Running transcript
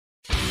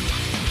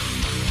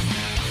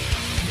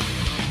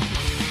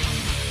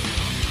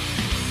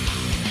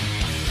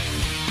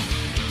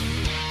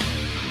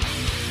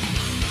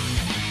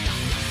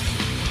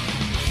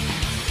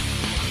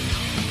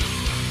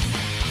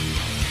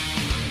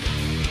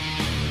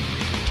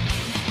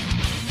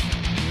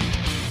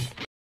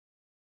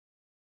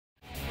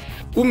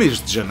O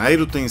mês de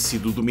janeiro tem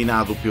sido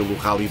dominado pelo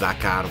Rally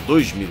Dakar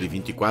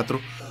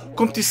 2024,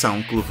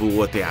 competição que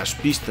levou até às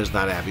pistas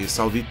da Arábia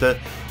Saudita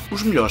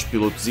os melhores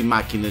pilotos e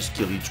máquinas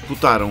que ali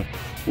disputaram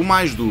o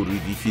mais duro e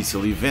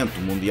difícil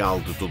evento mundial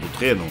de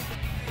todo-o-terreno.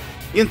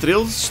 Entre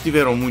eles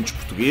estiveram muitos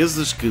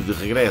portugueses que, de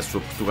regresso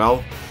a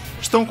Portugal,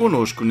 estão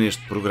connosco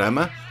neste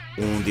programa,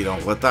 onde irão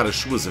relatar as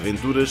suas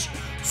aventuras,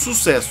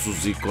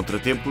 sucessos e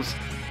contratempos,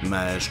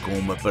 mas com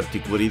uma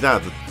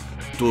particularidade: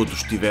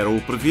 todos tiveram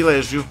o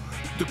privilégio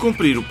de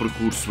cumprir o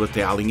percurso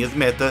até à linha de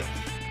meta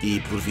e,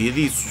 por via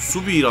disso,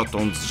 subir ao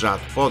tão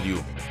desejado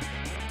pódio.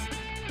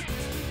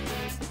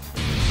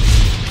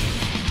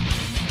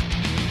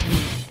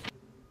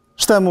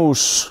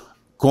 Estamos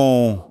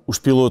com os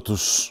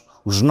pilotos,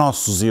 os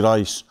nossos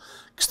heróis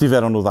que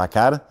estiveram no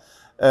Dakar.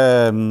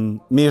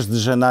 Mês de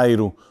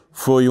janeiro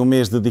foi um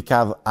mês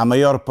dedicado à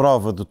maior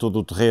prova de todo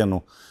o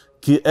terreno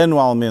que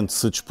anualmente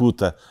se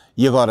disputa,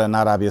 e agora na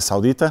Arábia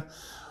Saudita.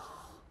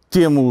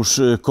 Temos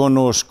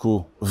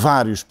connosco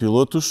vários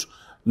pilotos,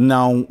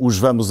 não os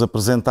vamos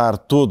apresentar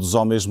todos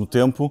ao mesmo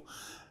tempo,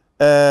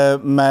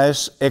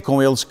 mas é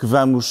com eles que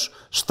vamos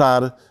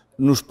estar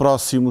nos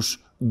próximos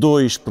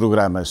 2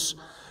 programas.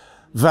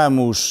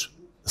 Vamos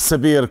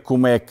saber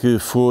como é que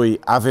foi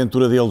a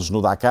aventura deles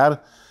no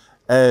Dakar,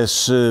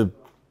 as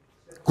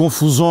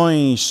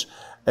confusões,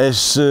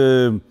 as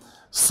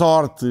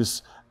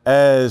sortes,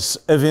 as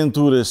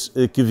aventuras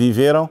que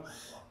viveram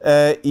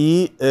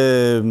e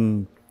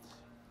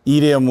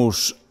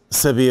iremos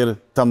saber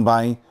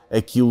também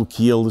aquilo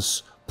que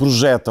eles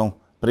projetam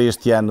para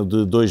este ano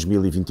de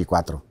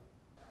 2024.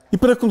 E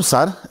para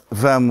começar,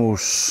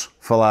 vamos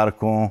falar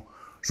com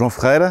João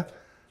Ferreira,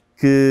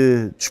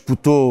 que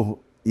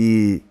disputou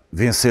e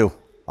venceu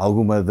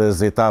alguma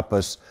das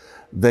etapas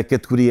da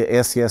categoria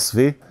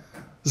SSV.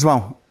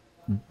 João,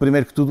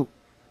 primeiro que tudo,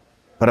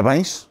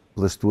 parabéns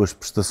pelas tuas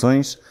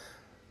prestações.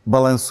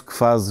 Balanço que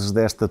fazes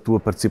desta tua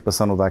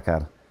participação no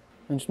Dakar?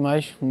 Antes de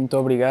mais, muito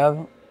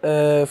obrigado.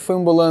 Foi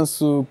um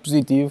balanço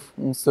positivo,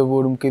 um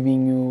sabor um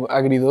bocadinho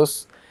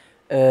agridoce.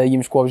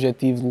 Íamos com o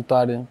objetivo de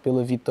lutar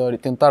pela vitória,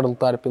 tentar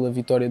lutar pela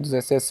vitória dos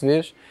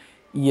SSVs,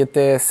 e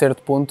até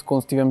certo ponto,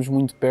 quando estivemos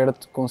muito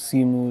perto,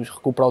 conseguimos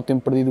recuperar o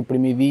tempo perdido do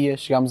primeiro dia.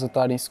 Chegámos a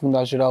estar em segunda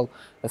à geral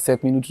a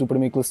 7 minutos do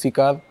primeiro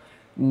classificado,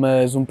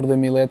 mas um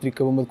problema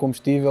elétrico, a bomba de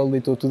combustível,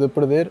 deitou tudo a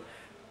perder.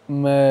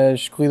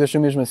 Mas corridas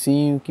são mesmo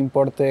assim, o que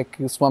importa é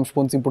que somamos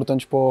pontos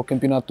importantes para o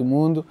Campeonato do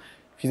Mundo.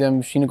 Ainda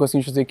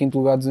conseguimos fazer 5º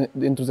lugar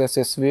entre os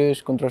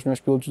SSVs contra os melhores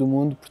pilotos do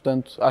mundo,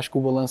 portanto acho que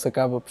o balanço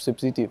acaba por ser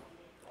positivo.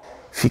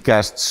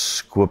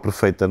 Ficaste com a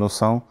perfeita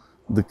noção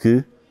de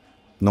que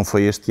não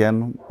foi este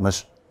ano,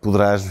 mas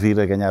poderás vir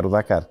a ganhar o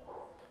Dakar.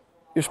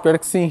 Eu espero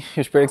que sim,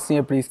 é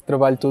para isso que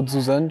trabalho todos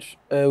os anos.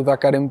 O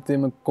Dakar,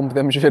 como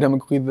podemos ver, é uma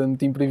corrida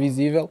muito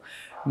imprevisível,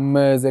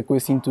 mas é com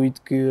esse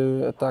intuito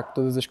que ataco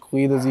todas as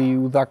corridas, e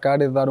o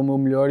Dakar é dar o meu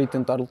melhor e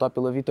tentar lutar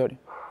pela vitória.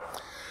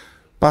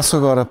 Passo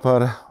agora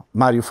para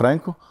Mário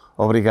Franco.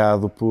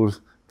 Obrigado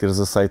por teres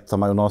aceito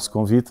também o nosso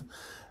convite.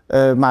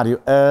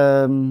 Mário,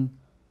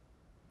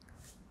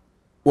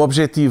 o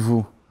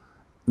objetivo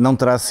não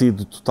terá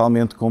sido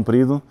totalmente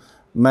cumprido,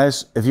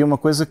 mas havia uma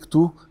coisa que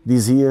tu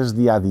dizias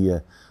dia a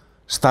dia.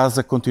 Estás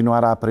a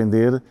continuar a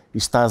aprender e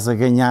estás a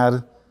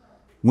ganhar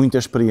muita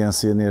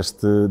experiência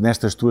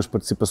nestas tuas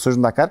participações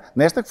no Dakar,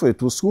 nesta que foi a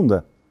tua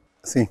segunda.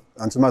 Sim,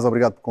 antes de mais,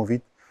 obrigado pelo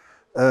convite.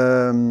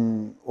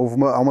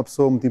 Há uma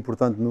pessoa muito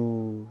importante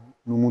no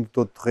mundo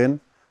todo terreno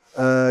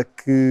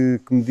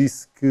que me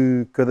disse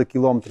que cada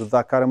quilómetro de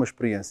Dakar é uma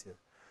experiência.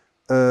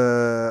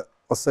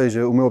 Ou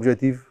seja, o meu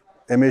objetivo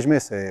é mesmo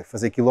esse, é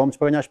fazer quilómetros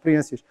para ganhar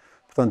experiências.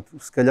 Portanto,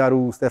 se calhar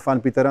o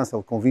Stefano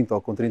Pitarancel com 20 ou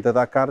com 30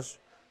 Dakares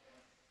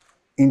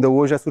ainda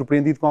hoje é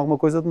surpreendido com alguma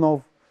coisa de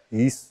novo.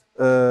 E isso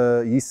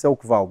é o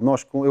que vale.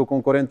 Eu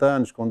com 40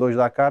 anos, com 2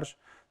 Dakares,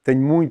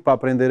 tenho muito para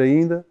aprender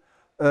ainda.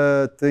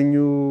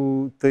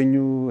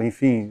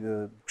 Enfim,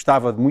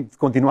 gostava muito de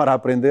continuar a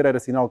aprender, era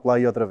sinal que lá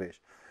ia outra vez.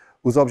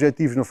 Os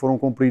objetivos não foram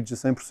cumpridos a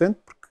 100%,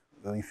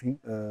 porque, enfim,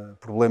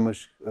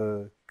 problemas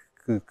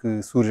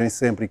que surgem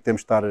sempre e que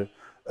temos de estar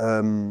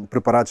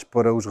preparados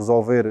para os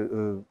resolver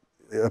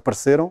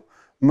apareceram,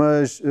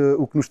 mas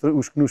o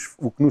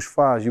que nos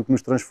faz e o que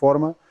nos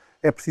transforma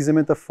é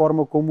precisamente a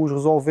forma como os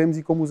resolvemos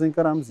e como os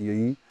encaramos. E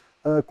aí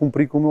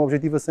cumpri com o meu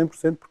objetivo a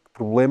 100%, porque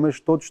problemas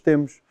todos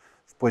temos.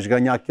 Depois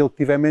ganha aquele que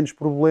tiver menos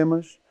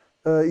problemas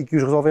e que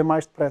os resolver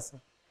mais depressa.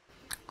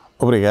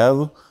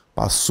 Obrigado.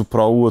 Passo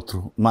para o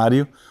outro,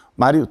 Mário.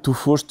 Mário, tu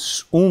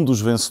fostes um dos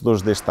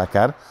vencedores deste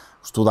Dakar.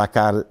 O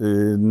Dakar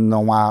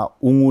não há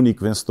um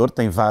único vencedor,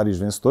 tem vários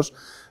vencedores.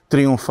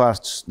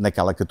 Triunfaste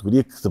naquela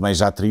categoria, que também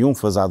já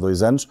triunfas há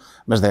 2 anos,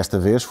 mas desta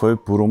vez foi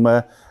por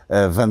uma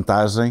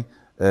vantagem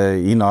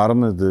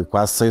enorme de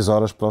quase 6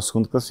 horas para o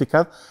segundo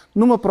classificado,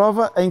 numa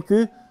prova em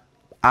que,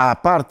 à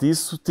parte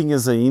disso,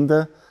 tinhas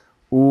ainda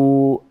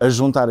a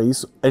juntar a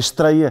isso a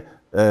estreia,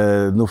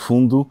 no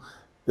fundo,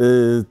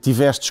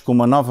 tivestes com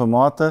uma nova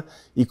moto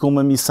e com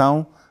uma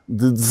missão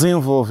de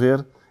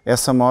desenvolver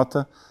essa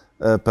moto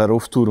para o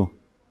futuro.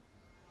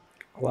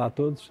 Olá a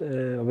todos,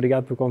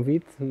 obrigado pelo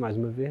convite, mais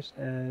uma vez.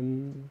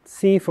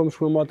 Sim, fomos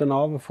com uma moto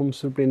nova, fomos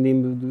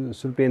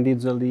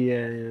surpreendidos ali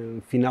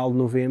em final de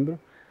novembro.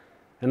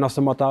 A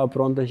nossa moto estava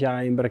pronta já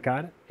a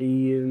embarcar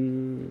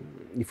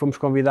e fomos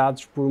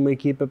convidados por uma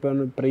equipa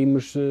para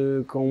irmos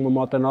com uma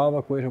moto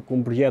nova, com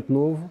um projeto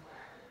novo.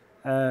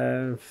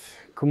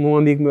 Como um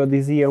amigo meu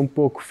dizia, um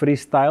pouco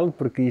freestyle,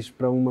 porque isto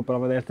para uma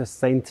prova destas,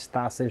 sem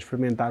testar, sem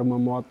experimentar uma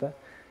moto,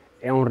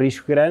 é um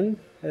risco grande.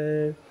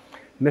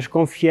 Mas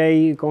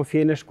confiei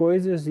nas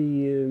coisas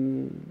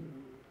e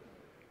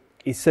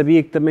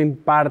sabia que também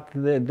parte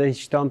da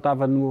gestão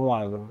estava do meu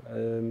lado.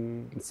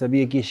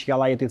 Sabia que ia chegar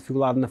lá e ia ter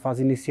dificuldade na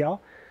fase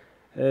inicial,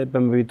 para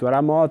me habituar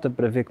à moto,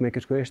 para ver como é que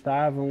as coisas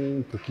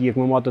estavam, porque ia com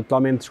uma moto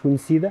totalmente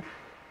desconhecida.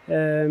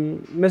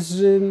 Mas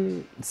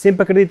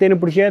sempre acreditei no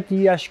projeto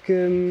e acho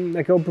que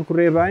acabou por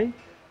correr bem.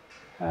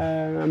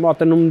 A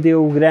moto não me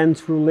deu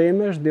grandes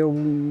problemas, deu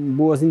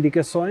boas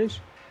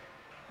indicações.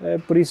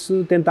 Por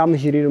isso tentámos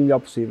gerir o melhor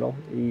possível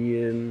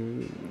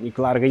e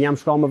claro,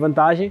 ganhámos com alguma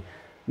vantagem,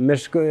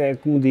 mas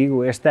como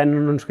digo, este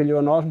ano não nos calhou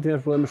a nós, não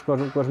tivemos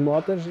problemas com as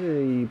motas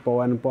e para o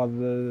ano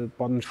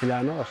pode nos calhar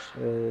a nós.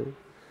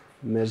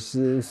 Mas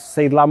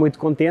saí de lá muito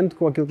contente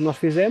com aquilo que nós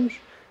fizemos,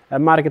 a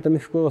marca também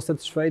ficou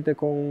satisfeita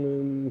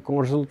com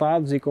os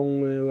resultados e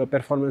com a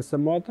performance da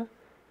moto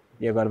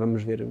e agora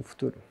vamos ver o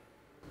futuro.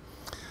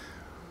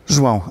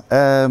 João,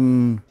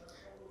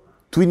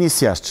 tu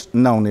iniciaste,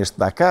 não neste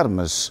Dakar,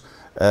 mas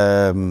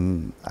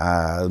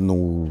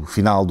no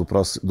final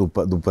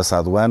do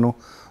passado ano,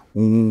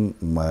 um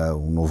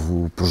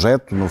novo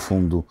projeto. No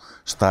fundo,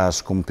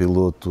 estás como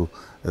piloto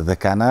da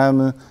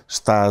Can-Am,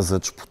 estás a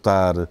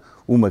disputar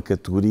uma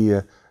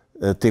categoria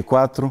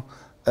T4,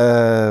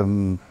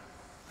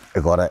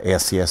 agora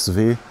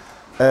SSV.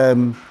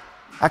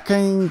 Há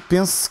quem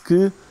pense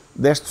que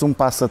destes um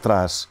passo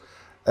atrás,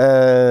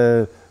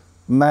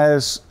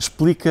 mas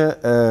explica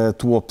a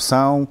tua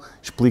opção,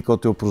 explica o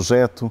teu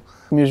projeto.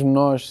 Mesmo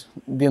nós,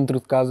 dentro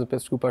de casa,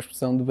 peço desculpa a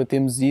expressão,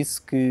 debatemos isso,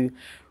 que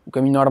o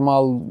caminho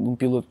normal de um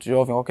piloto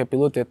jovem, qualquer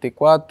piloto, é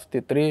T4,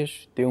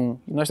 T3, T1.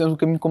 E nós temos um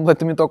caminho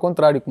completamente ao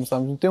contrário.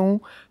 Começámos no T1,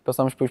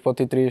 passámos depois para o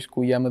T3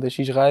 com o Yamaha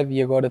X-Ride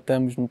e agora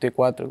estamos no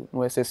T4,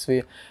 no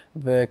SSV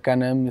da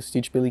Can-Am,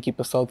 assistidos pela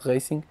equipa South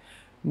Racing.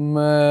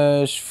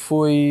 Mas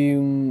foi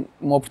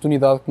uma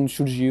oportunidade que nos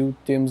surgiu.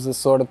 Temos a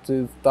sorte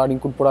de estar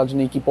incorporados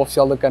na equipa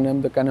oficial da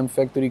Can-Am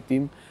Factory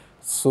Team.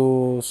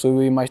 Sou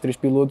eu e mais 3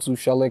 pilotos, o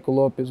Chaleco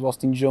Lopes, o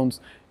Austin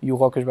Jones e o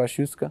Rocas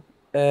Bachuska.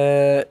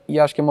 E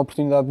acho que é uma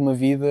oportunidade de uma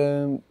vida.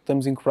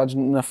 Estamos incorporados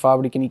na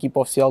fábrica, na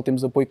equipa oficial,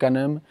 temos apoio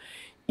Can-Am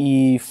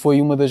e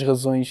foi uma das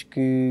razões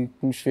que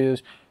nos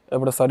fez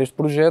abraçar este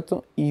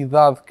projeto. E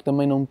dado que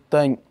também não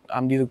tenho,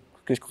 à medida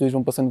que as corridas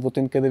vão passando, vou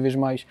tendo cada vez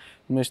mais,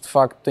 mas de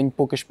facto tenho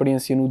pouca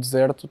experiência no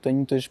deserto, tenho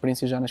muita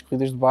experiência já nas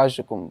corridas de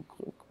baixa, como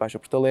Baixa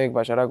Porto Alegre,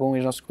 Baixa Aragão e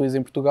as nossas corridas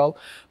em Portugal,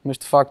 mas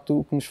de facto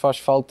o que nos faz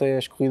falta é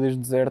as corridas de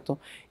deserto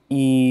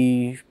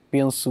e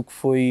penso que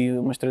foi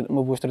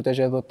uma boa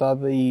estratégia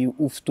adotada e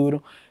o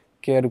futuro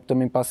quero que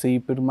também passe aí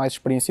por mais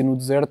experiência no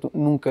deserto,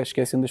 nunca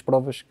esquecendo as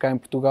provas cá em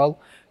Portugal,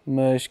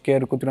 mas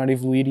quero continuar a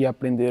evoluir e a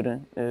aprender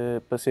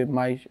para ser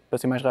mais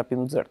rápido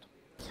no deserto.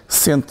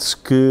 Sentes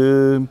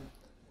que,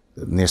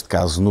 neste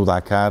caso no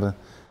Dakar,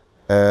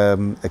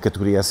 a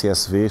categoria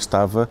SSV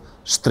estava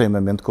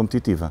extremamente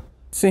competitiva?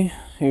 Sim,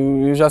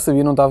 eu já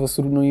sabia,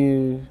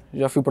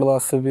 já fui para lá a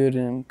saber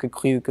que a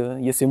corrida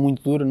ia ser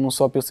muito dura, não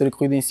só pela ser a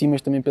corrida em si,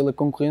 mas também pela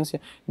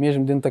concorrência.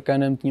 Mesmo dentro da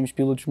Can-Am tínhamos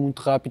pilotos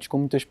muito rápidos, com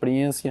muita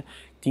experiência,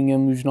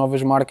 tínhamos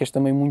novas marcas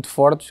também muito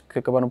fortes, que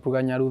acabaram por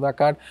ganhar o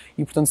Dakar,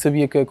 e portanto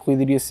sabia que a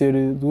corrida iria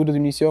ser dura do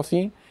início ao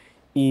fim,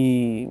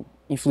 e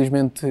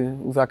infelizmente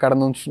o Dakar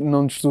não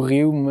nos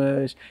sorriu,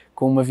 mas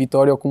com uma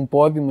vitória ou com um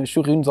pódio, mas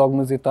sorriu-nos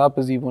algumas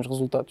etapas e bons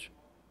resultados.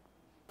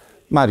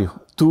 Mário,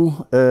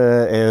 tu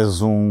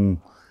és um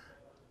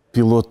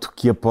piloto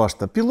que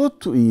aposta,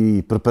 piloto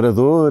e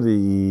preparador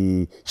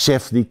e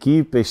chefe de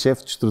equipa e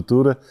chefe de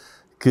estrutura,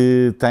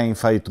 que tem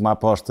feito uma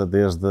aposta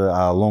desde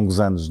há longos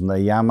anos na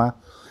Yamaha.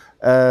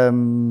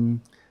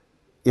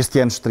 Este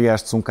ano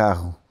estreaste um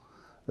carro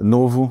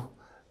novo.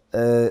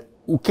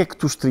 O que é que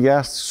tu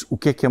estreaste? O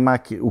que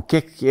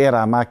é que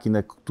era a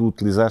máquina que tu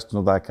utilizaste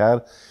no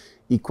Dakar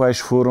e quais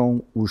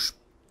foram os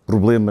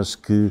problemas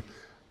que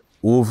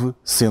houve,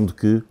 sendo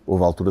que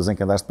houve alturas em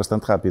que andaste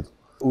bastante rápido?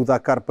 O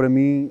Dakar para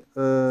mim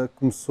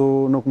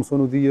não começou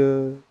no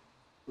dia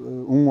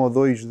 1 ou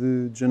 2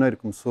 de janeiro,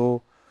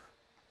 começou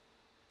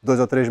 2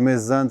 ou 3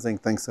 meses antes, em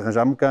que tem que se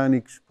arranjar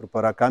mecânicos,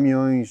 preparar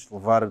caminhões,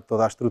 levar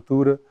toda a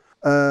estrutura.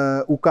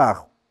 O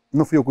carro,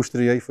 não fui eu que o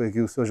estreiei, foi aqui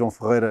o Sr. João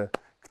Ferreira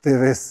que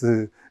teve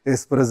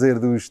esse prazer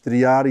de o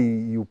estrear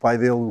e o pai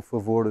dele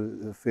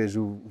fez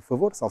o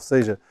favor, salvo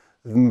seja,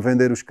 de me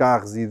vender os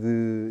carros e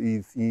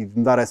de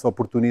me dar essa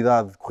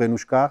oportunidade de correr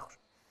nos carros.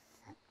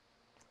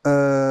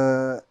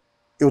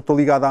 Eu estou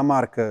ligado à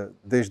marca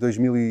desde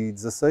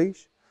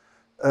 2016,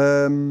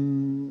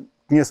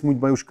 conheço muito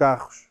bem os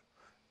carros,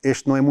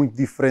 este não é muito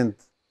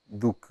diferente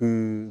do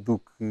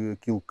que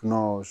aquilo que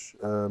nós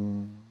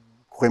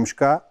corremos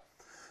cá.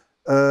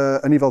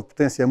 A nível de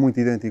potência é muito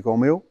idêntico ao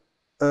meu.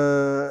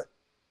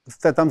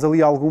 Detectámos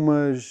ali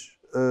algumas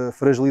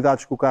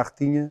fragilidades que o carro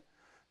tinha,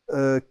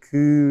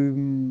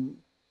 que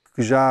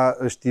já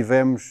as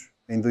tivemos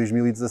em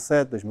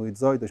 2017,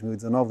 2018,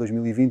 2019,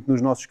 2020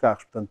 nos nossos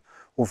carros. Portanto,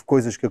 houve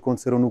coisas que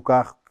aconteceram no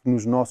carro que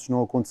nos nossos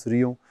não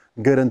aconteceriam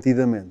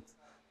garantidamente.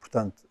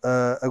 Portanto,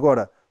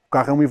 agora, o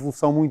carro é uma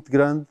evolução muito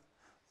grande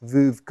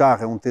de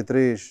carro, é um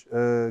T3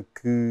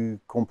 que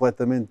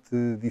completamente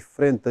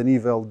diferente a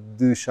nível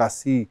de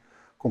chassi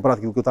comparado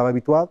com aquilo que eu estava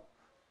habituado,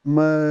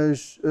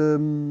 mas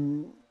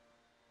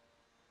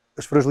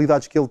as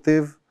fragilidades que ele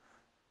teve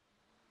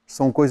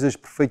são coisas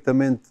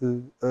perfeitamente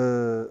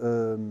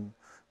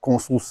com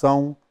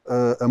solução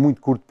a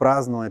muito curto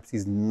prazo, não é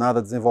preciso nada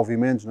de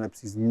desenvolvimentos, não é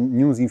preciso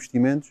nenhum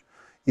investimentos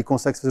e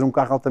consegue-se fazer um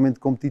carro altamente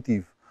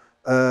competitivo.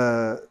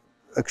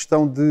 A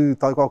questão de,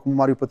 tal e qual como o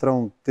Mário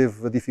Patrão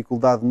teve a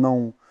dificuldade de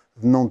não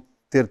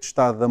ter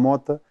testado a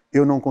moto,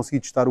 eu não consegui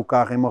testar o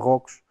carro em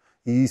Marrocos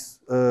e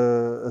isso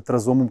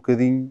atrasou-me um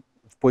bocadinho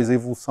depois a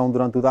evolução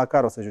durante o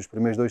Dakar, ou seja, os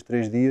primeiros 2,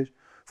 3 dias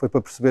foi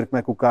para perceber como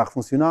é que o carro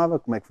funcionava,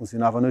 como é que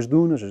funcionava nas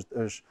dunas,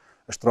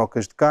 as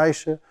trocas de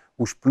caixa,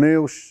 os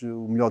pneus,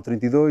 o melhor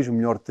 32, o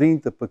melhor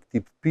 30, para que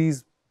tipo de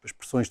piso, as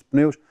pressões de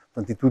pneus,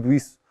 portanto, e tudo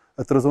isso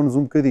atrasou-nos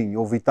um bocadinho.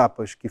 Houve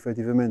etapas que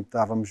efetivamente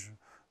estávamos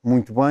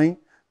muito bem.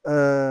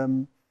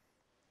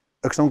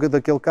 A questão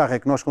daquele carro é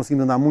que nós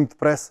conseguimos andar muito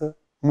depressa,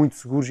 muito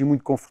seguros e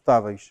muito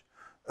confortáveis,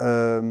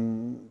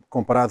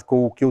 comparado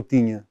com o que eu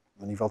tinha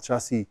a nível de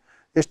chassi.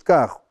 Este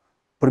carro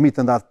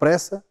permite andar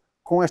depressa,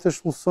 com estas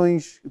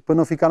soluções, para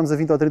não ficarmos a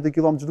 20 ou 30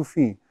 km do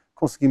fim,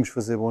 conseguimos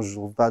fazer bons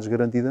resultados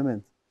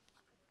garantidamente.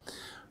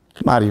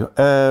 Mário,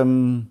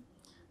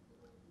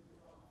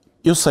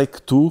 eu sei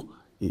que tu,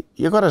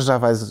 e agora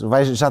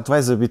já te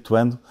vais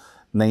habituando,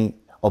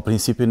 ao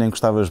princípio nem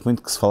gostavas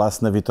muito que se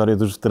falasse na vitória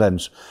dos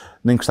veteranos,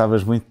 nem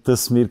gostavas muito de te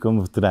assumir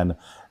como veterano.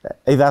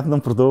 A idade não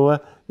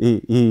perdoa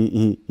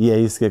e é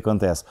isso que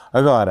acontece.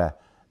 Agora,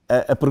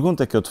 a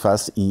pergunta que eu te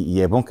faço,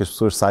 e é bom que as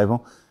pessoas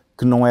saibam,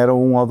 que não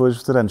eram 1 ou 2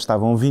 veteranos,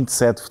 estavam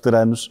 27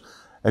 veteranos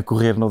a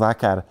correr no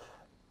Dakar.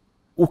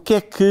 O que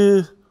é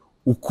que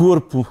o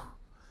corpo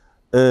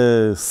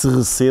se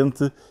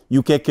ressente e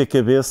o que é que a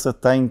cabeça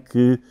tem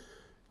que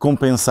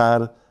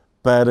compensar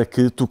para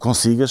que tu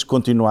consigas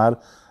continuar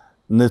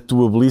na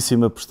tua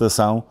belíssima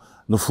prestação?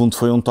 No fundo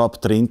foi um top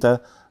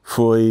 30,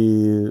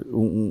 foi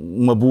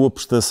uma boa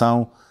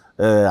prestação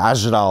à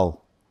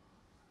geral,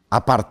 à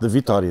parte da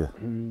vitória.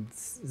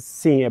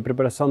 Sim, a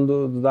preparação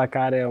do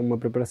Dakar é uma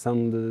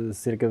preparação de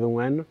cerca de 1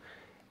 ano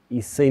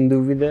e sem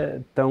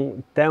dúvida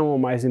tão ou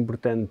mais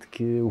importante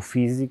que o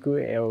físico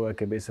é a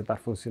cabeça estar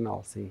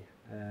funcional, sim.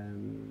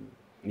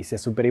 Isso é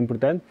super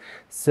importante.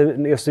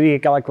 Eu sabia que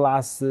aquela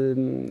classe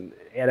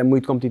era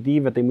muito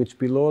competitiva, tem muitos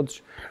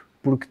pilotos,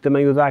 porque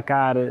também o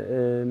Dakar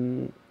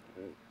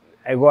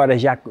agora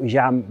já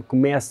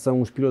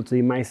começam os pilotos a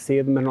ir mais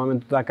cedo, mas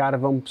normalmente o Dakar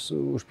vão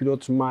os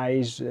pilotos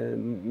mais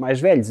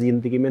velhos, e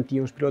antigamente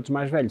iam os pilotos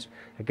mais velhos.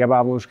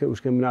 Acabavam os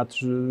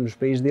campeonatos nos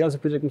países deles e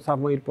depois já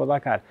começavam a ir para o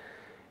Dakar.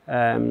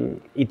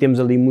 E temos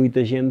ali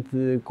muita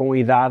gente com a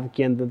idade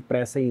que anda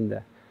depressa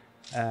ainda.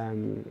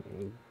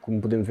 Como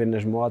podemos ver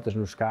nas motas,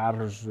 nos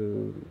carros,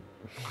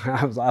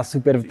 há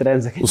super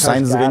veteranos aqui. O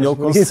Sainz ganhou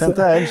com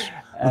 60 anos.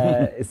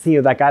 Sim,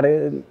 o Dakar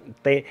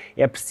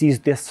é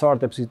preciso ter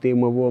sorte, é preciso ter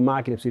uma boa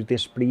máquina, é preciso ter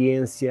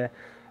experiência,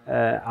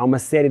 há uma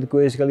série de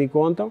coisas que ali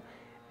contam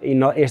e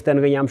este ano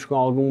ganhámos com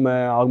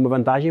alguma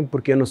vantagem,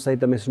 porque eu não sei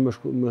também se os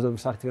meus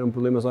adversários tiveram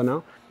problemas ou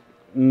não,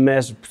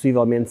 mas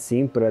possivelmente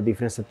sim, por a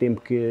diferença de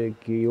tempo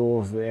que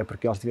houve é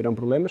porque eles tiveram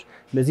problemas,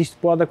 mas isto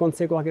pode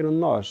acontecer com qualquer um de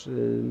nós.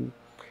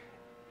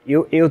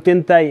 Eu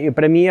tentei,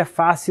 para mim é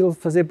fácil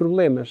fazer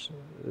problemas.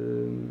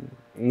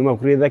 Numa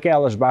corrida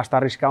daquelas, basta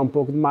arriscar um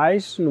pouco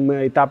demais,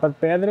 numa etapa de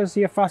pedras,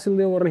 e é fácil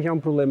eu arranjar um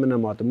problema na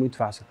moto, muito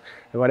fácil.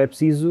 Agora é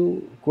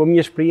preciso, com a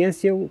minha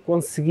experiência, eu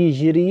conseguir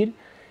gerir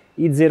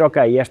e dizer,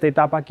 ok, esta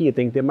etapa aqui eu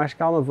tenho que ter mais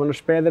calma, vou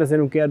nas pedras, eu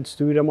não quero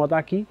destruir a moto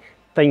aqui,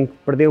 tenho que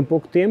perder um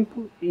pouco de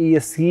tempo e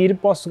a seguir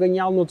posso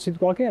ganhá-lo noutro sítio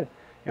qualquer.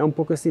 É um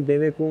pouco assim, tem a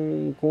ver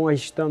com a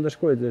gestão das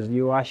coisas, e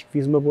eu acho que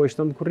fiz uma boa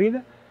gestão de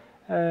corrida,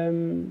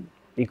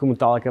 e como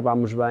tal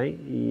acabámos bem,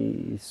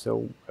 e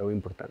isso é o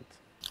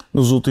importante.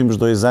 Nos últimos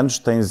 2 anos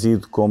tens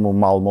ido como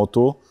mal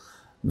moto,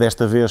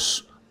 desta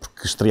vez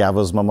porque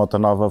estreavas uma moto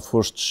nova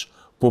fostes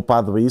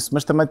poupado a isso,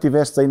 mas também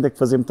tiveste ainda que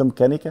fazer muita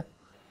mecânica?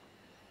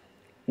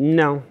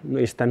 Não,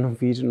 este ano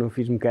não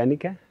fiz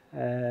mecânica,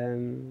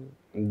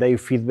 dei o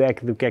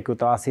feedback do que é que eu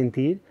estava a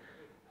sentir,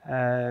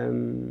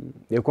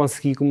 eu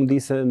consegui, como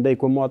disse, andei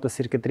com a moto a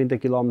cerca de 30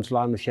 km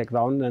lá no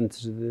checkdown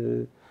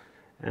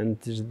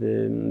antes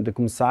de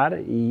começar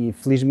e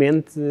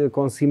felizmente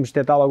conseguimos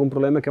detectar algum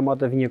problema, que a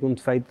moto vinha com um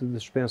defeito de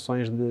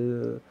suspensões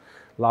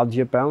lá do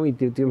Japão e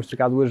tivemos de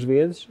trocar 2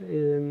 vezes,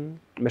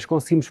 mas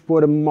conseguimos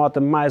pôr a moto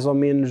mais ou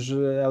menos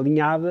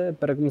alinhada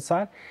para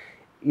começar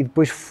e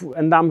depois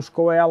andámos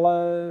com ela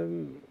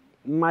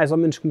mais ou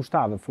menos como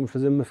estava. Fomos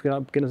fazer umas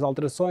pequenas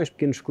alterações,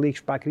 pequenos cliques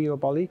para aqui ou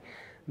para ali,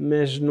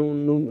 mas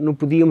não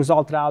podíamos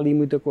alterar ali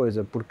muita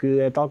coisa, porque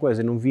é tal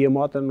coisa, não via a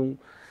moto, não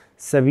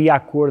sabia a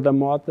cor da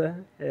moto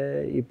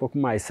e pouco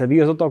mais.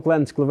 Sabia os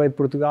autocolantes que levei de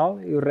Portugal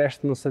e o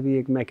resto não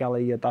sabia como é que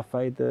ela ia estar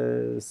feita,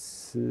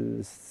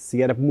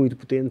 se era muito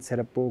potente, se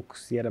era pouco,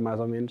 se era mais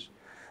ou menos.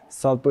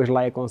 Só depois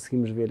lá é que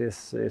conseguimos ver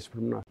esses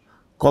pormenores.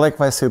 Qual é que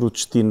vai ser o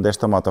destino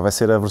desta moto? Vai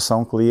ser a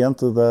versão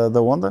cliente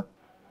da Honda?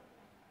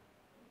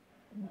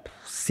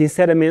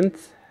 Sinceramente,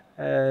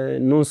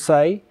 não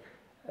sei.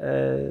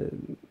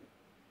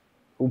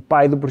 O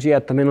pai do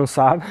projeto também não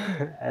sabe.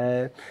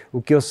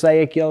 O que eu sei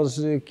é que eles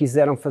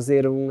quiseram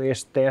fazer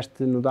este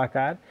teste no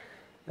Dakar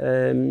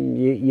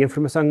e a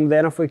informação que me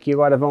deram foi que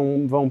agora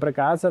vão para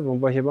casa, vão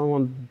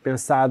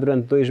pensar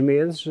durante 2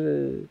 meses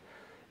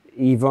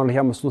e vão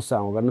arranjar uma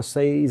solução. Agora não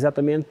sei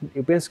exatamente,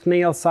 eu penso que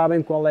nem eles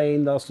sabem qual é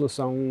ainda a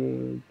solução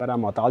para a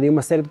moto. Há ali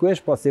uma série de coisas,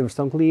 pode ser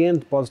versão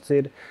cliente, pode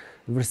ser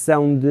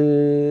versão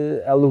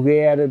de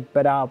aluguer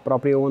para a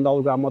própria Honda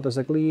alugar motos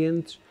a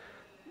clientes.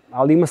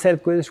 Há ali uma série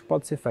de coisas que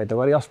pode ser feita.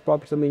 Agora eles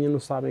próprios também ainda não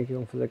sabem o que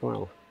vão fazer com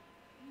ela.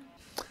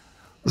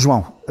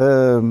 João,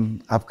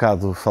 há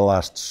bocado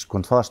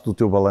quando falaste do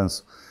teu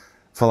balanço,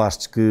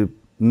 falaste que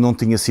não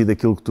tinha sido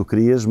aquilo que tu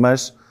querias,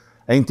 mas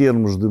em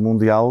termos de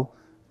mundial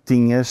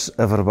tinhas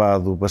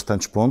averbado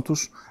bastantes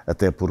pontos,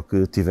 até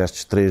porque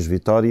tivestes 3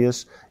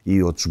 vitórias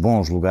e outros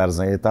bons lugares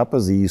em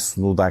etapas, e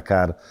isso no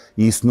Dakar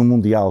e isso no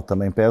mundial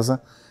também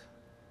pesa.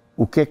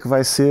 O que é que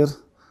vai ser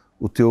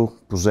o teu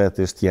projeto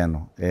este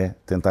ano? É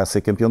tentar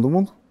ser campeão do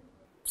mundo?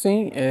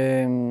 Sim,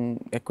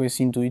 é com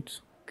esse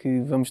intuito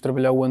que vamos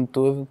trabalhar o ano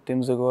todo.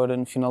 Temos agora,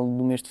 no final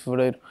do mês de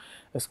fevereiro,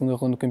 a segunda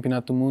ronda do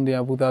Campeonato do Mundo em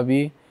Abu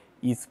Dhabi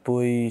e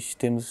depois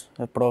temos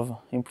a prova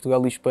em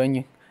Portugal e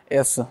Espanha.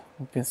 Essa,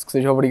 penso que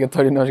seja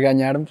obrigatório nós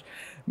ganharmos,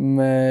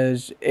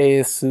 mas é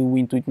esse o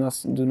intuito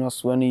do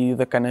nosso ano e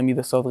da Canam e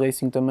da Saud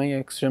Racing também,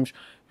 é que sejamos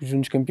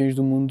juntos campeões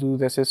do mundo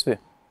da SSV.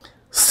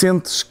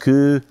 Sentes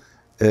que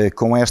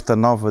com esta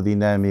nova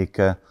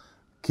dinâmica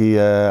que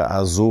a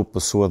Azul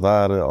passou a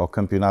dar ao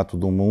Campeonato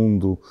do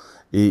Mundo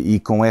e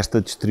com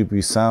esta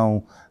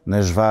distribuição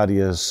nas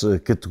várias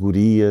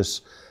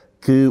categorias,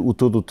 que o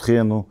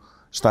Todo-o-Terreno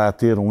está a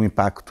ter um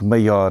impacto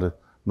maior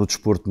no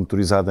desporto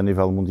motorizado a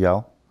nível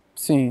mundial?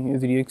 Sim, eu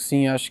diria que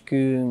sim. Acho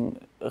que,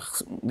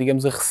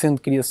 digamos, a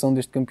recente criação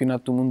deste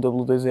Campeonato do Mundo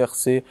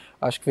W2RC,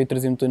 acho que veio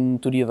trazer muita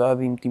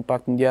notoriedade e muito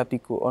impacto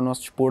mediático ao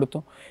nosso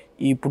desporto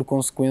e, por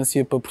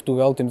consequência, para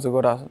Portugal,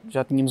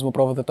 já tínhamos uma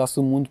prova da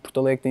Taça do Mundo. Porto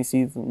Alegre tem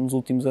sido, nos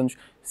últimos anos,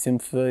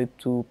 sempre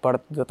feito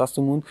parte da Taça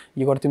do Mundo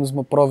e agora temos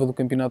uma prova do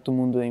Campeonato do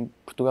Mundo em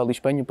Portugal e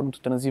Espanha, pronto, o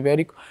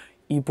Transibérico.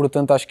 E,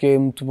 portanto, acho que é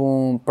muito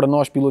bom para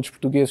nós, pilotos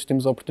portugueses,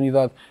 temos a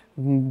oportunidade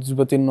de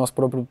debater no nosso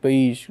próprio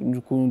país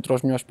contra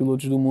os melhores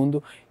pilotos do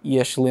mundo e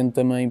é excelente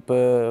também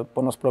para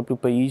o nosso próprio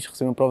país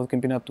receber uma prova de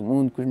campeonato do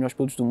mundo com os melhores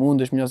pilotos do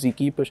mundo, as melhores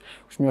equipas,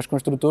 os melhores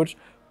construtores.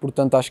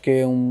 Portanto, acho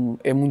que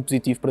é muito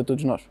positivo para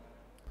todos nós.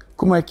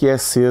 Como é que é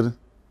ser,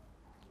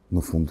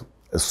 no fundo,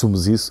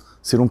 assumes isso,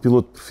 ser um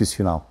piloto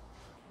profissional?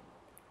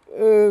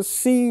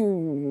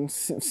 Sim,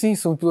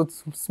 sou um piloto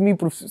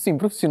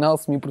profissional,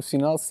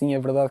 semi-profissional, sim, é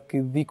verdade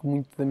que dedico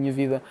muito da minha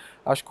vida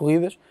às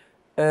corridas.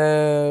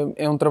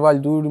 É um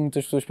trabalho duro,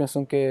 muitas pessoas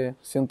pensam que é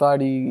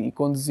sentar e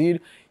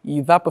conduzir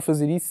e dá para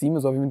fazer isso, sim,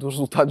 mas obviamente os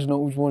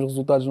bons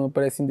resultados não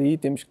aparecem daí,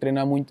 temos que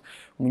treinar muito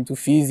o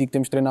físico,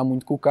 temos que treinar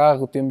muito com o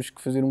carro, temos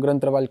que fazer um grande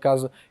trabalho de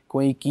casa com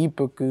a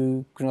equipa,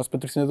 com os nossos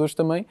patrocinadores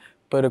também,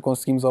 para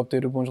conseguirmos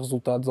obter bons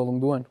resultados ao longo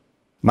do ano.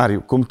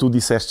 Mário, como tu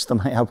disseste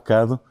também há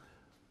bocado,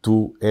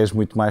 tu és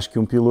muito mais que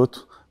um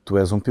piloto, tu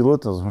és um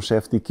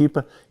chefe de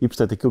equipa e,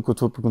 portanto, aquilo que eu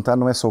te vou perguntar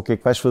não é só o que é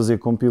que vais fazer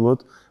como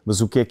piloto,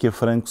 mas o que é que a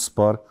Franco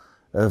Sport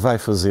vai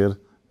fazer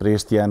para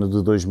este ano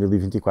de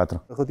 2024.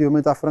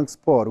 Relativamente à Franco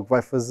Sport, o que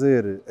vai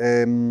fazer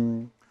é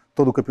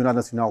todo o campeonato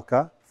nacional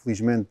cá.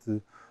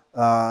 Felizmente,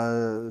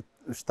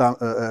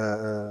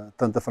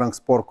 tanto a Franco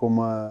Sport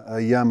como a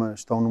Yamaha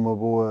estão numa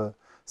boa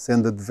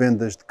senda de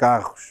vendas de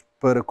carros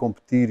para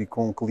competir e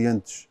com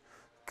clientes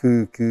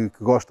que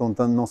gostam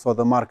tanto não só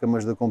da marca,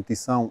 mas da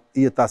competição,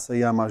 e a Taça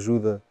Yamaha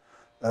ajuda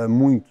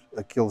muito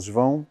a que eles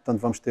vão.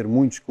 Portanto, vamos ter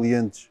muitos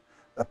clientes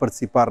a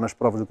participar nas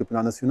provas do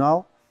Campeonato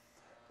Nacional.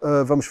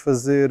 Vamos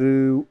fazer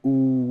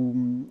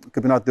o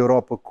Campeonato da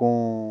Europa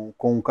com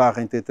um carro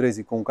em T3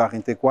 e com um carro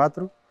em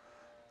T4.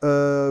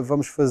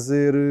 Vamos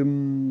fazer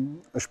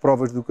as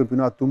provas do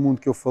Campeonato do Mundo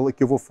que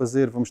eu vou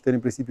fazer. Vamos ter, em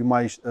princípio,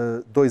 mais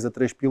 2 a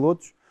 3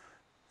 pilotos.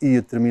 E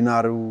a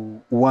terminar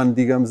o ano,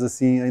 digamos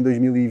assim, em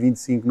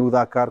 2025 no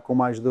Dakar com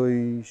mais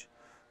 2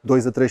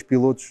 a 3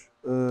 pilotos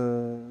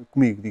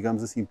comigo,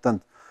 digamos assim.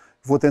 Portanto,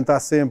 vou tentar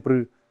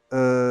sempre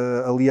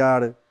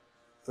aliar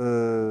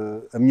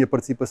a minha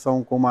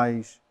participação com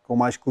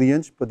mais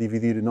clientes, para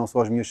dividir não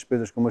só as minhas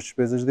despesas como as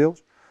despesas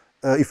deles,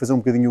 e fazer um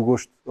bocadinho o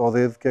gosto ao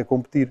dedo, que é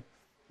competir.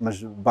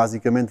 Mas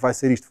basicamente vai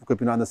ser isto, o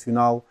Campeonato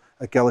Nacional,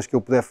 aquelas que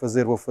eu puder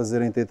fazer, vou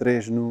fazer em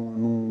T3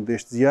 num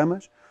destes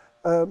Yamas.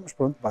 Mas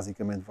pronto,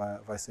 basicamente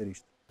vai ser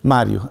isto.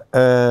 Mário,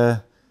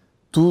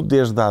 tu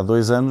desde há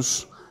 2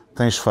 anos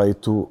tens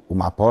feito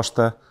uma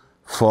aposta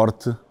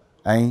forte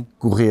em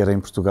correr em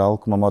Portugal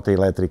com uma moto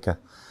elétrica.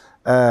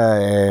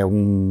 É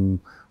um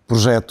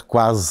projeto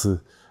quase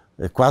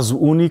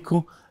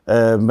único,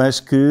 mas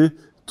que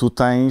tu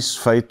tens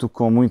feito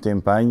com muito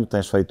empenho,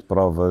 tens feito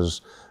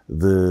provas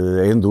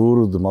de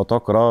enduro, de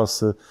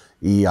motocross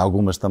e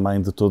algumas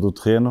também de todo o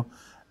terreno.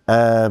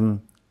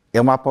 É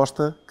uma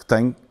aposta que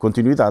tem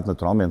continuidade,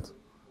 naturalmente.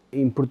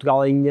 Em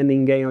Portugal ainda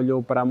ninguém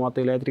olhou para a moto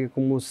elétrica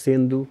como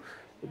sendo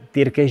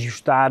ter que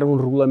ajustar um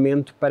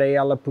regulamento para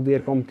ela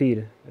poder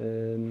competir.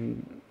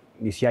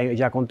 Isso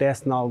já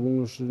acontece em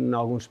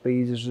alguns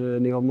países a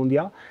nível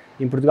mundial.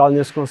 Em Portugal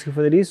ainda se conseguiu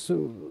fazer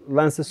isso,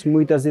 lança-se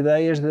muitas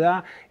ideias de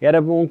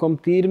era bom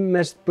competir,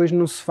 mas depois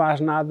não se faz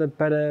nada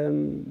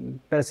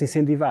para se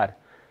incentivar.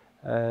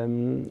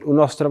 O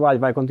nosso trabalho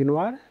vai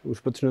continuar,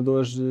 os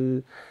patrocinadores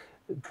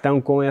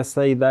estão com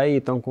essa ideia e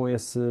estão com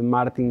esse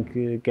marketing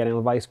que querem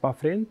levar isso para a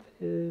frente,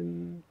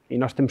 e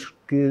nós temos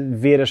que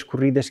ver as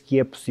corridas que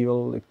é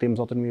possível, que temos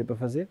autonomia para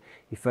fazer,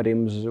 e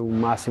faremos o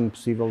máximo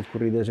possível de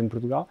corridas em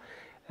Portugal.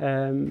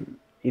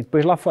 E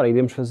depois lá fora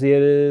iremos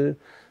fazer,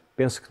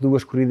 penso que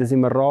 2 corridas em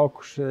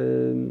Marrocos,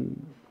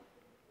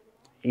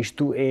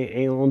 isto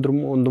é onde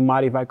o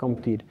Mari vai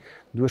competir.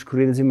 2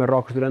 corridas em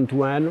Marrocos durante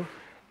o ano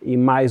e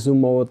mais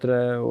uma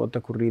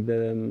outra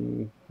corrida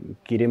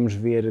que iremos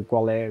ver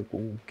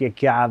o que é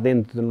que há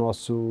dentro do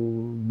nosso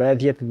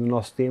budget, do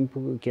nosso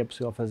tempo, que é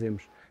possível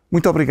fazermos.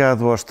 Muito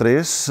obrigado aos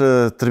 3.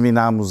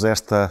 Terminamos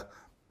esta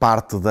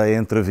parte da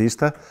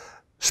entrevista.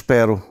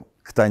 Espero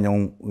que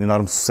tenham um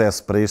enorme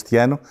sucesso para este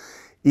ano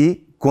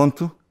e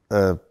conto,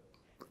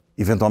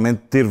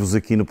 eventualmente, ter-vos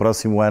aqui no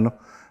próximo ano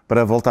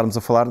para voltarmos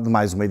a falar de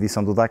mais uma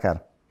edição do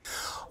Dakar.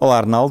 Olá,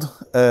 Arnaldo.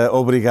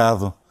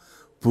 Obrigado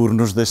por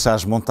nos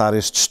deixares montar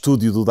este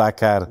estúdio do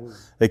Dakar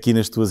aqui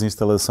nas tuas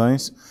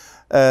instalações.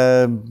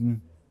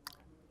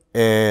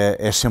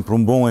 És sempre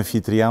um bom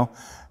anfitrião.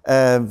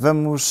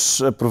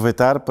 Vamos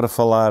aproveitar para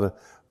falar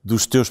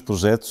dos teus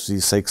projetos,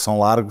 e sei que são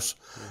largos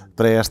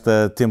para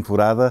esta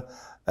temporada.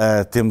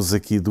 Temos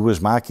aqui 2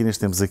 máquinas,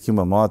 temos aqui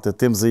uma moto,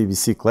 temos aí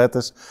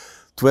bicicletas.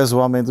 Tu és o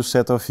homem dos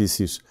 7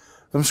 ofícios.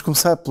 Vamos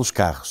começar pelos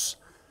carros.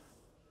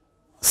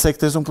 Sei que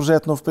tens um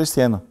projeto novo para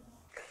este ano.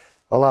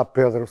 Olá,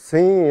 Pedro.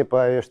 Sim,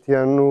 epá, este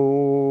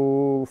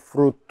ano,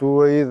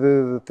 fruto aí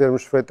de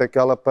termos feito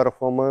aquela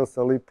performance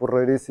ali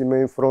porreiríssima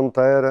em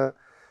Fronteira,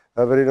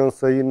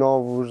 abriram-se aí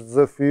novos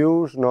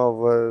desafios,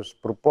 novas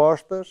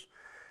propostas.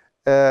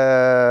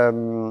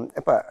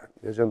 Epá,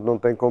 a gente não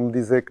tem como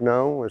dizer que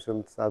não, a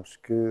gente sabe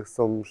que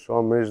somos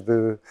homens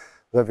de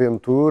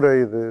aventura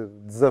e de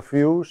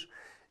desafios.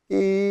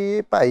 E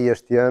epá,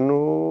 este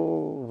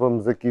ano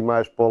vamos aqui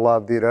mais para o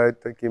lado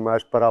direito, aqui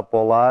mais para a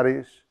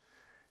Polaris,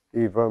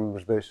 e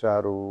vamos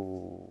deixar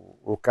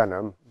o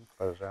Canam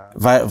para já.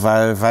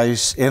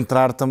 Vais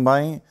entrar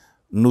também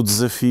no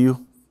desafio,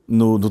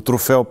 no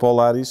troféu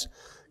Polaris,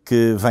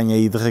 que vem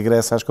aí de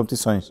regresso às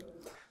competições.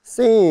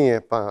 Sim,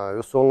 epá,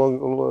 eu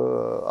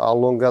sou há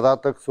longa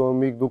data que sou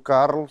amigo do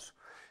Carlos,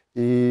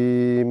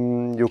 e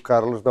o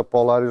Carlos da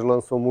Polaris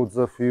lançou-me o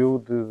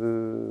desafio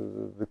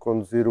de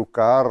conduzir o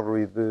carro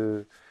e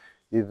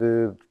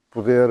de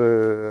poder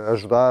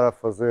ajudar a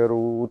fazer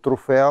o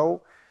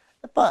troféu.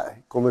 Epá,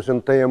 como a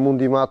gente tem a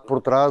Mundimato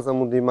por trás, a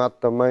Mundimato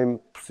também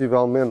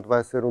possivelmente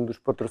vai ser um dos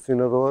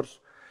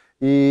patrocinadores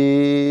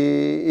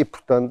e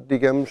portanto,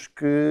 digamos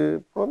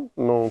que pronto,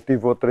 não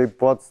tive outra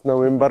hipótese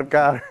senão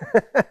embarcar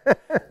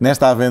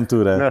Nesta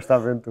aventura. nesta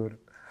aventura.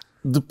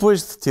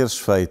 Depois de teres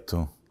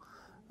feito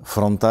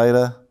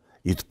Fronteira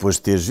e depois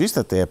de teres visto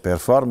até a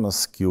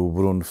performance que o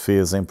Bruno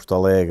fez em Porto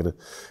Alegre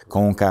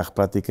com um carro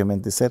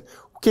praticamente de série,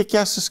 o que é que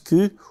achas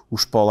que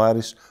os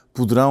Polaris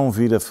poderão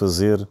vir a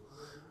fazer,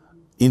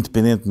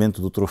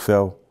 independentemente do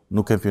troféu,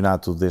 no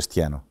campeonato deste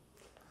ano?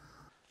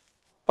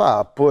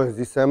 Pá, pois,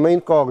 isso é uma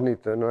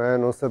incógnita, não é?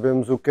 Não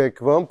sabemos o que é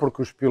que vão,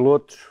 porque os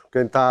pilotos,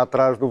 quem está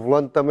atrás do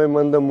volante também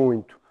manda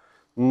muito.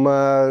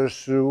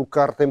 Mas o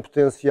carro tem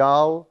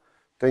potencial,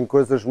 tem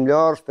coisas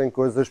melhores, tem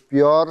coisas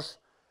piores.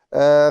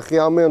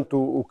 Realmente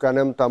o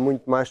Canam está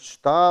muito mais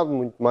testado,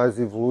 muito mais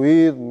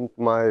evoluído,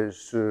 muito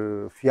mais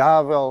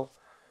fiável.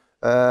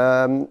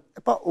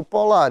 Epá, o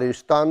Polaris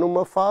está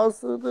numa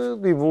fase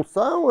de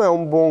evolução, é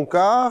um bom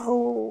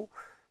carro,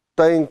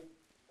 tem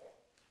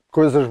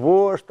coisas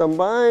boas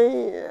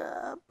também.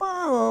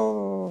 Epá,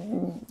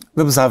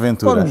 Vamos à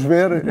aventura. vamos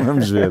ver.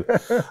 Vamos ver.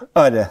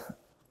 Olha,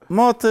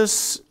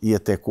 motas e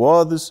até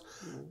quads,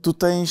 tu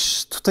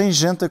tens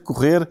gente a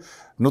correr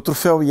no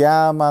troféu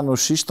Yamaha, no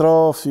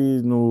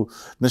X-Trophy,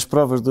 nas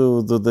provas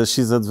da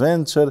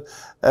X-Adventure.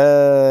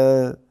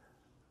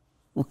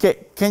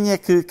 Quem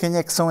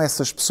é que são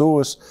essas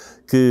pessoas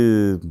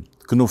que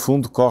no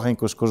fundo correm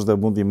com as cores da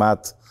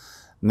Mundimato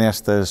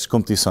nestas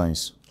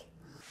competições?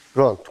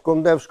 Pronto,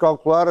 como deves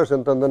calcular, a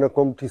gente anda na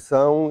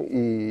competição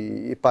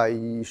e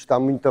está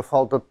muita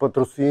falta de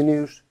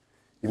patrocínios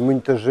e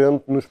muita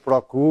gente nos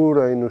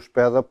procura e nos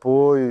pede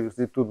apoios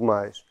e tudo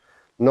mais.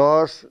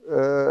 Nós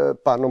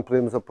não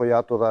podemos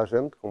apoiar toda a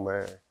gente, como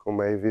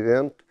é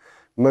evidente,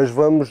 mas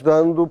vamos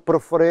dando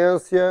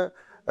preferência,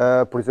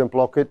 por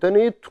exemplo, ao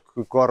Caetanito,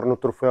 que corre no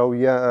troféu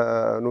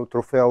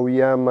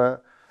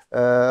Yamaha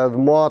de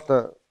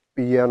moto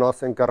e é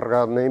nosso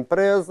encarregado na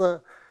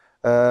empresa.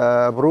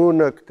 A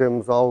Bruna, que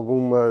temos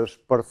algumas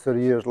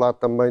parcerias lá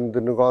também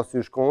de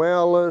negócios com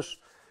elas.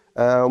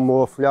 O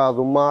meu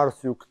afilhado, o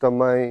Márcio, que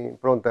também,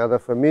 pronto, é da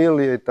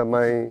família e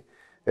também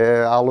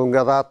há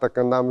longa data que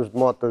andamos de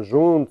moto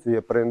juntos e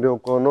aprendeu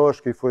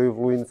connosco e foi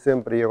evoluindo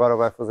sempre e agora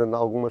vai fazendo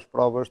algumas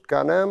provas de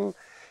Can-Am.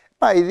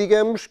 E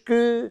digamos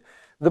que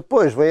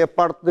depois vem a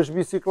parte das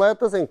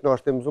bicicletas, em que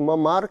nós temos uma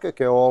marca,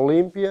 que é a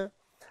Olímpia,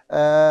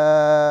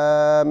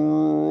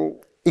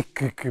 e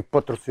que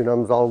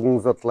patrocinamos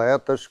alguns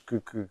atletas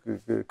que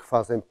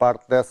fazem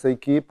parte dessa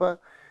equipa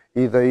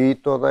e daí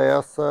toda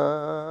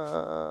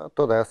essa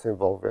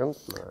envolvente.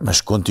 Não é?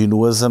 Mas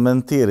continuas a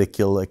manter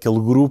aquele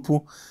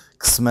grupo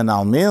que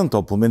semanalmente,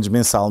 ou pelo menos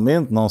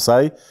mensalmente, não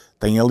sei,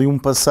 tem ali um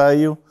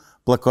passeio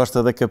pela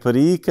Costa da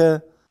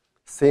Caparica.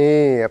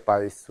 Sim,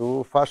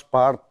 isso faz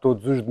parte,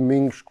 todos os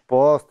domingos que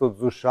posso,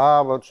 todos os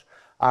sábados,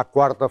 à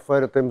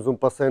quarta-feira temos um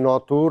passeio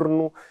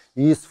noturno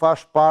e isso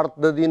faz parte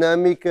da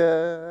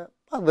dinâmica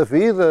da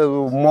vida,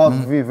 do modo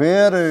de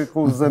viver,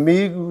 com os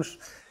amigos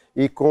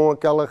e com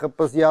aquela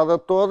rapaziada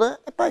toda,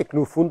 e que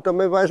no fundo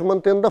também vais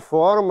mantendo a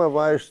forma,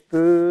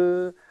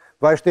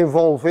 vais-te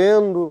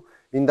envolvendo.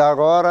 Ainda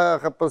agora a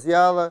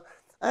rapaziada,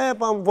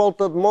 vamos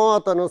volta de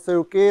moto, não sei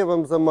o quê,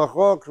 vamos a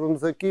Marrocos,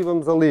 vamos aqui,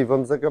 vamos ali,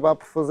 vamos acabar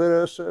por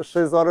fazer as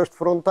 6 horas de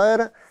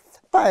fronteira.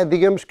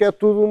 Digamos que é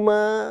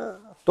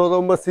toda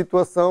uma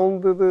situação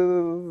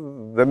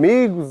de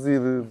amigos e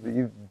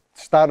de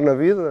estar na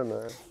vida, não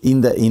é?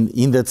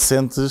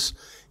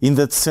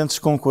 Ainda te sentes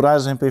com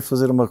coragem para ir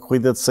fazer uma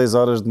corrida de 6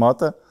 horas de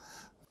moto?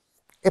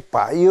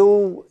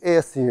 Eu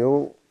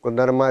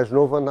quando era mais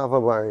novo andava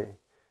bem.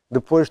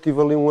 Depois tive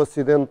ali um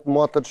acidente de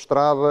moto de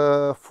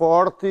estrada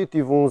forte e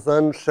tive uns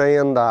anos sem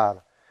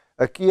andar.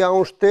 Aqui há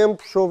uns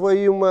tempos houve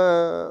aí um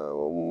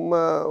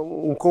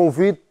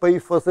convite para ir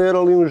fazer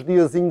ali uns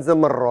diazinhos a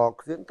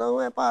Marrocos. Então,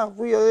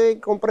 fui aí,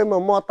 comprei uma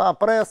moto à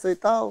pressa e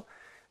tal,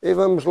 e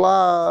vamos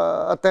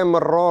lá até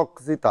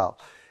Marrocos e tal.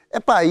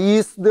 E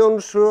isso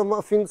deu-nos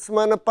um fim de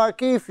semana para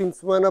aqui, fim de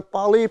semana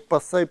para ali,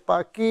 passei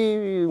para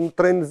aqui, um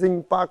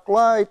treinozinho para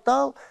lá e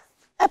tal.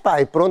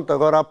 E pronto,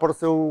 agora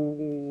apareceu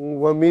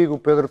um amigo, o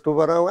Pedro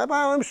Tubarão,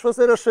 vamos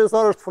fazer as 6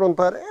 horas de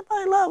fronteira.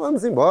 E lá,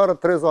 vamos embora,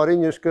 3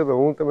 horinhas cada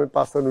um, também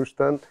passa no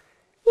stand.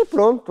 E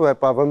pronto,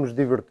 vamos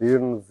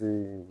divertir-nos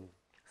e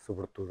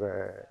sobretudo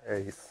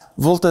é isso.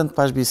 Voltando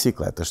para as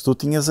bicicletas, tu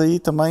tinhas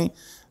aí também,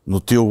 no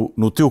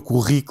teu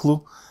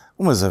currículo,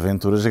 umas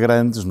aventuras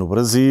grandes no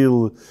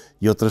Brasil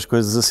e outras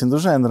coisas assim do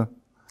género.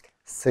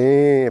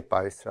 Sim,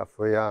 isso já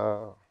foi há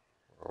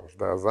uns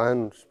 10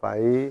 anos,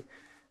 aí,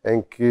 em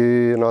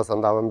que nós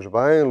andávamos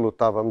bem,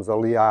 lutávamos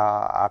ali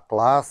à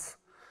classe,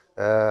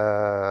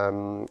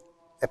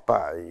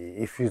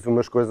 e fiz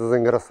umas coisas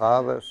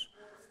engraçadas.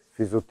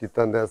 Fiz o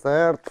Titã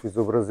Deserto, fiz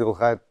o Brasil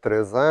Ride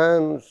 3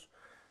 anos,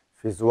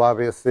 fiz o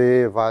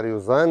ABC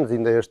vários anos,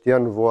 ainda este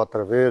ano vou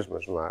outra vez,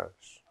 mas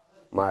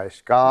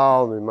mais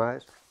calmo e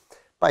mais.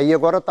 E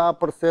agora está a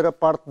aparecer a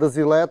parte das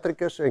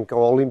elétricas, em que a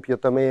Olímpia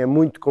também é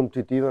muito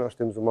competitiva, nós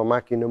temos uma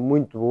máquina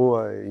muito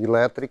boa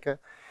elétrica,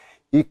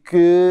 e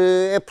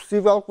que é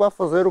possível que vá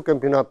fazer o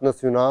campeonato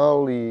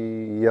nacional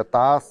e a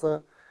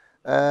taça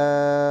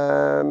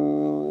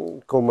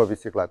com uma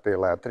bicicleta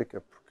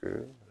elétrica,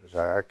 porque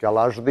já é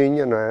aquela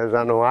ajudinha, não é?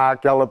 Já não há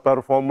aquela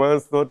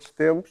performance de outros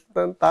tempos,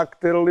 portanto há que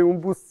ter ali um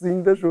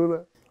bucezinho de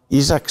ajuda.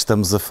 E já que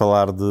estamos a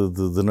falar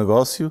de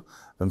negócio,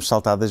 vamos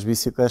saltar das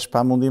bicicletas para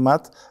a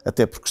Mundimat,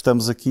 até porque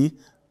estamos aqui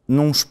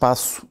num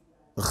espaço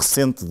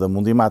recente da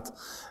Mundimat.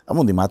 A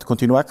Mundimat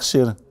continua a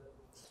crescer.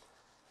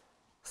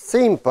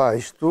 Sim,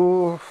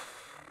 isto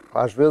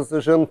às vezes a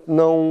gente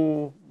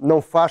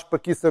não faz para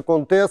que isso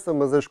aconteça,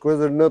 mas as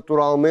coisas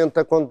naturalmente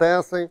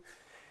acontecem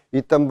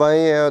e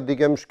também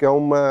digamos que é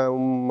uma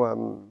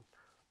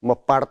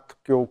parte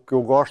que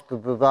eu gosto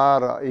de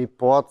dar a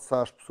hipótese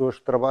às pessoas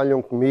que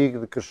trabalham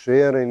comigo de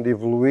crescerem, de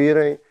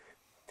evoluírem.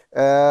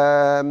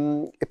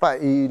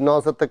 E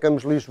nós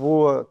atacamos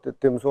Lisboa,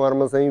 temos um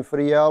armazém em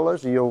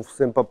Frielas e houve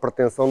sempre a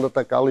pretensão de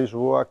atacar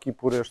Lisboa aqui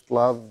por este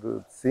lado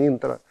de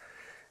Sintra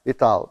e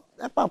tal.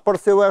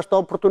 Apareceu esta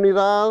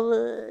oportunidade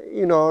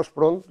e nós,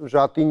 pronto,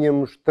 já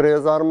tínhamos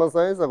 3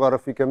 armazéns, agora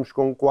ficamos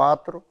com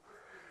 4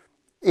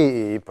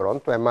 e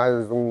pronto, é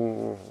mais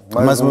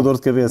uma dor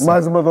de cabeça.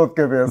 Mais uma dor de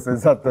cabeça,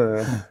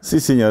 exatamente. Sim,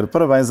 senhor.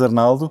 Parabéns,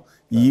 Arnaldo,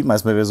 e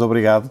mais uma vez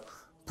obrigado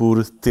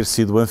por ter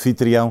sido o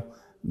anfitrião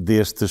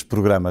destes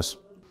programas.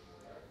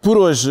 Por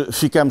hoje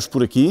ficamos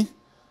por aqui.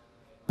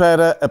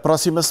 Para a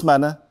próxima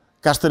semana,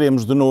 cá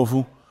estaremos de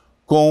novo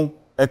com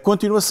a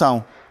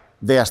continuação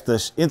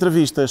destas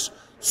entrevistas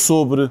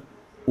sobre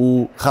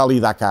o Rally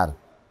Dakar.